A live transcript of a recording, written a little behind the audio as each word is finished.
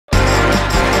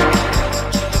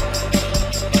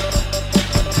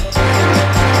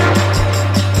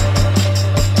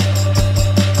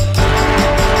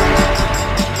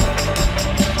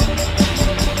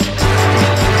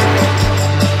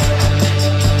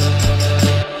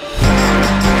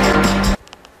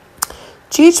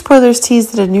GH Spoilers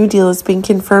tease that a new deal is being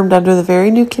confirmed under the very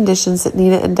new conditions that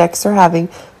Nina and Dex are having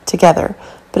together.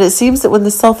 But it seems that when the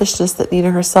selfishness that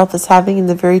Nina herself is having in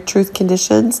the very truth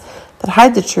conditions that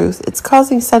hide the truth, it's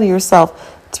causing Sonny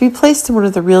herself to be placed in one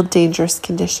of the real dangerous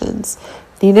conditions.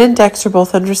 Nina and Dex are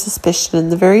both under suspicion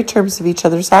in the very terms of each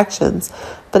other's actions,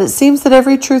 but it seems that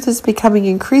every truth is becoming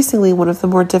increasingly one of the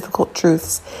more difficult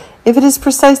truths, if it is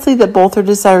precisely that both are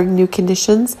desiring new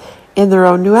conditions and their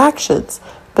own new actions.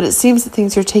 But it seems that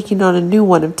things are taking on a new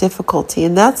one of difficulty,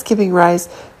 and that's giving rise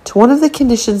to one of the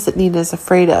conditions that Nina is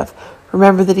afraid of.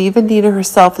 Remember that even Nina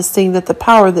herself is seeing that the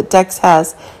power that Dex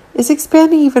has is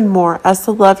expanding even more as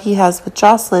the love he has with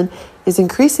Jocelyn is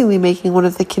increasingly making one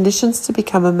of the conditions to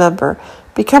become a member,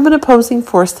 become an opposing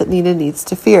force that Nina needs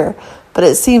to fear. But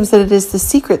it seems that it is the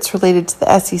secrets related to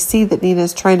the SEC that Nina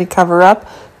is trying to cover up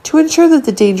to ensure that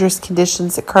the dangerous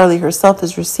conditions that Carly herself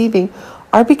is receiving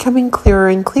are becoming clearer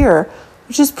and clearer,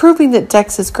 which is proving that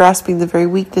Dex is grasping the very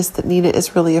weakness that Nina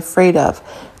is really afraid of.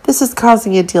 This is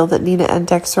causing a deal that Nina and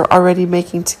Dex are already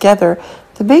making together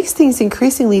that makes things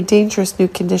increasingly dangerous. New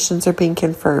conditions are being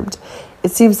confirmed.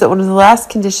 It seems that one of the last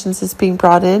conditions is being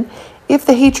brought in, if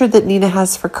the hatred that Nina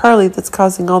has for Carly that's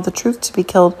causing all the truth to be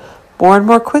killed more and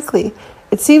more quickly.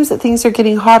 It seems that things are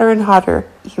getting hotter and hotter.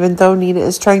 Even though Nina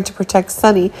is trying to protect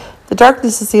Sonny, the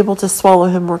darkness is able to swallow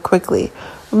him more quickly.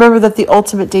 Remember that the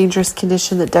ultimate dangerous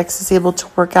condition that Dex is able to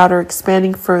work out are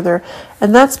expanding further,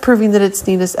 and that's proving that it's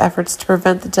Nina's efforts to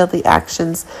prevent the deadly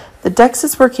actions that Dex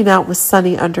is working out with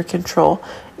Sonny under control.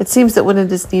 It seems that when it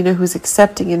is Nina who's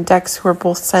accepting and Dex who are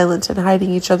both silent and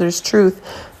hiding each other's truth,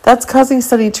 that's causing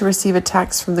Sonny to receive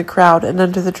attacks from the crowd and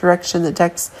under the direction that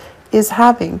Dex is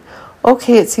having.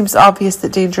 Okay, it seems obvious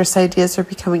that dangerous ideas are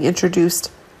becoming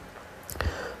introduced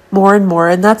more and more,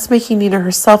 and that's making Nina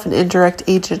herself an indirect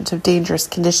agent of dangerous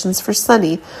conditions for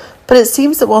Sonny. But it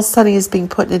seems that while Sonny is being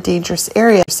put in a dangerous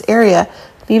area,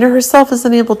 Nina herself is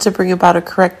unable to bring about a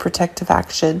correct protective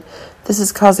action. This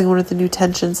is causing one of the new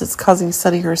tensions that's causing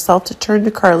Sonny herself to turn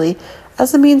to Carly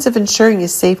as a means of ensuring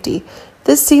his safety.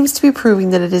 This seems to be proving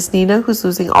that it is Nina who's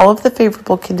losing all of the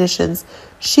favorable conditions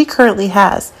she currently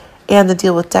has, and the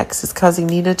deal with Dex is causing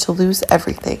Nina to lose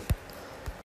everything.